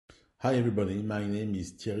Hi everybody, my name is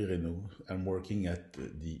Thierry Reynaud. I'm working at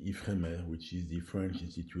the Ifremer, which is the French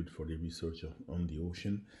Institute for the Research on the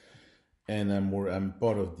Ocean, and I'm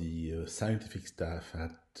part of the scientific staff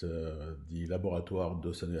at the Laboratoire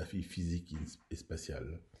d'Océanographie Physique et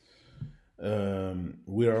Spatiale.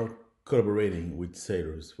 We are collaborating with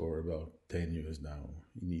sailors for about 10 years now.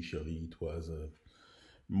 Initially, it was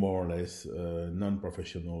more or less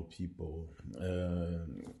non-professional people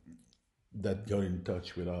that got in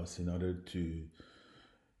touch with us in order to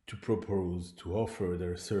propose to offer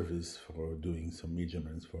their service for doing some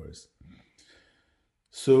measurements for us.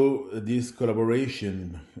 So this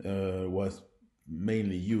collaboration was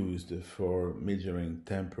mainly used for measuring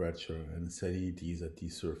temperature and salinities at the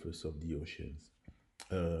surface of the oceans.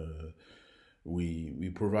 We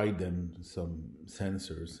provide them some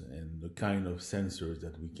sensors, and the kind of sensors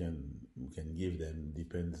that we can give them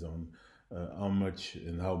depends on how much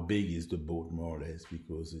and how big is the boat, more or less,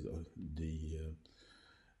 because the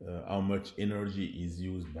how much energy is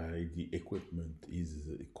used by the equipment is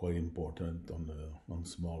quite important on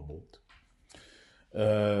small boat.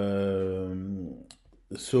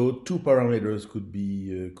 So two parameters could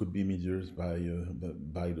be measured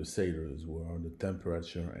by the sailors, who are the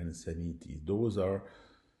temperature and salinity. Those are,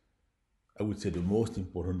 I would say, the most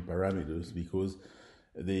important parameters because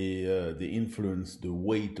they influence the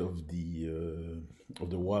weight of the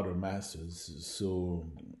water masses.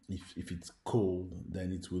 So if it's cold,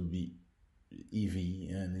 then it will be heavy,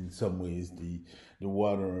 and in some ways the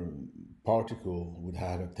water particle would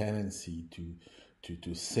have a tendency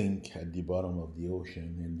to sink at the bottom of the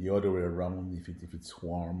ocean, and the other way around, if it's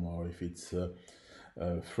warm or if it's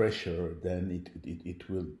fresher, then it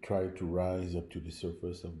will try to rise up to the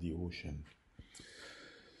surface of the ocean.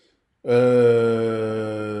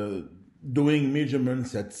 Doing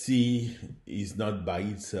measurements at sea is not by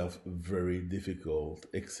itself very difficult,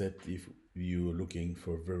 except if you're looking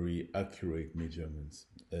for very accurate measurements.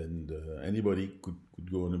 And anybody could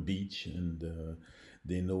go on a beach and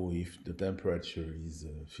they know if the temperature is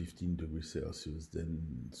 15 degrees Celsius,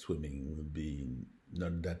 then swimming will be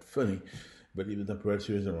not that funny. But if the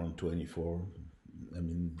temperature is around 24, I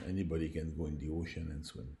mean, anybody can go in the ocean and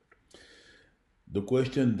swim. The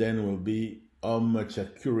question then will be how much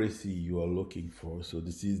accuracy you are looking for. So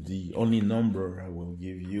this is the only number I will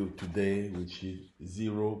give you today, which is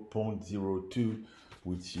 0.02,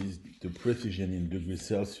 which is the precision in degrees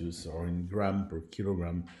Celsius or in gram per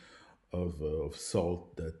kilogram of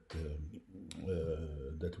salt that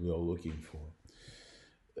we are looking for.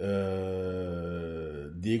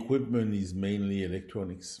 The equipment is mainly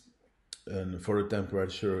electronics, and for the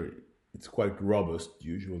temperature, it's quite robust.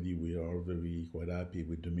 Usually we are quite happy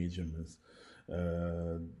with the measurements.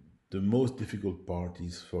 The most difficult part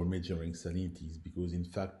is for measuring salinities, because in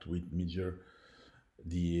fact we measure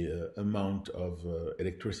the amount of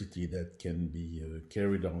electricity that can be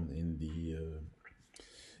carried on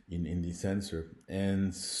in the sensor,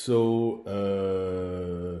 and so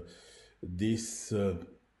this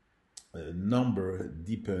number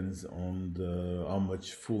depends on how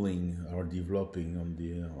much fouling are developing on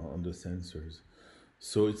the sensors.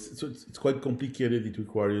 So it's quite complicated. It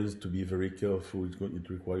requires to be very careful. It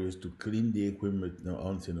requires to clean the equipment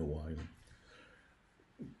once in a while.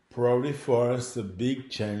 Probably for us, a big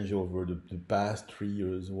change over the past 3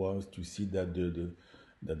 years was to see that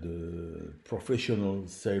the professional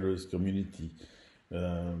sailors community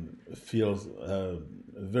feels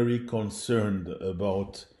very concerned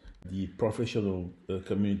about. The professional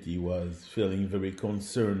community was feeling very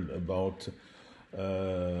concerned about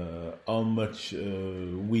how much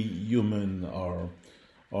we humans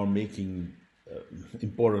are making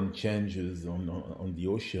important changes on the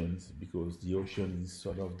oceans, because the ocean is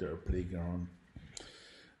sort of their playground.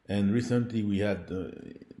 And recently we had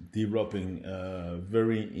developing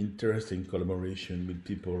very interesting collaboration with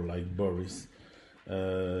people like Boris,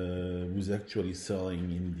 who's actually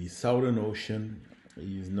sailing in the Southern Ocean.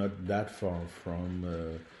 He's not that far from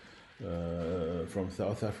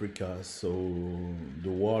South Africa, so the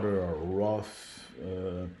water are rough,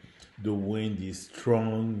 the wind is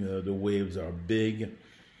strong, the waves are big,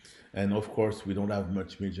 and of course we don't have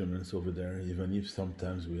much measurements over there, even if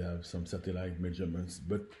sometimes we have some satellite measurements.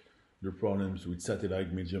 But the problems with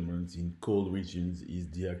satellite measurements in cold regions is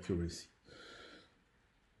the accuracy.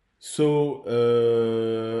 So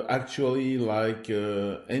actually, like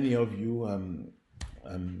any of you,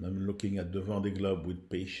 I'm looking at the Vendée Globe with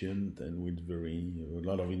patience and with a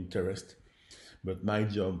lot of interest. But my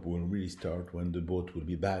job will really start when the boat will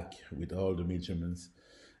be back with all the measurements,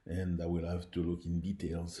 and I will have to look in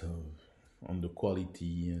details on the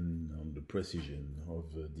quality and on the precision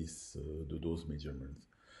of those measurements.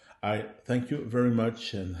 I thank you very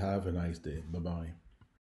much and have a nice day. Bye bye.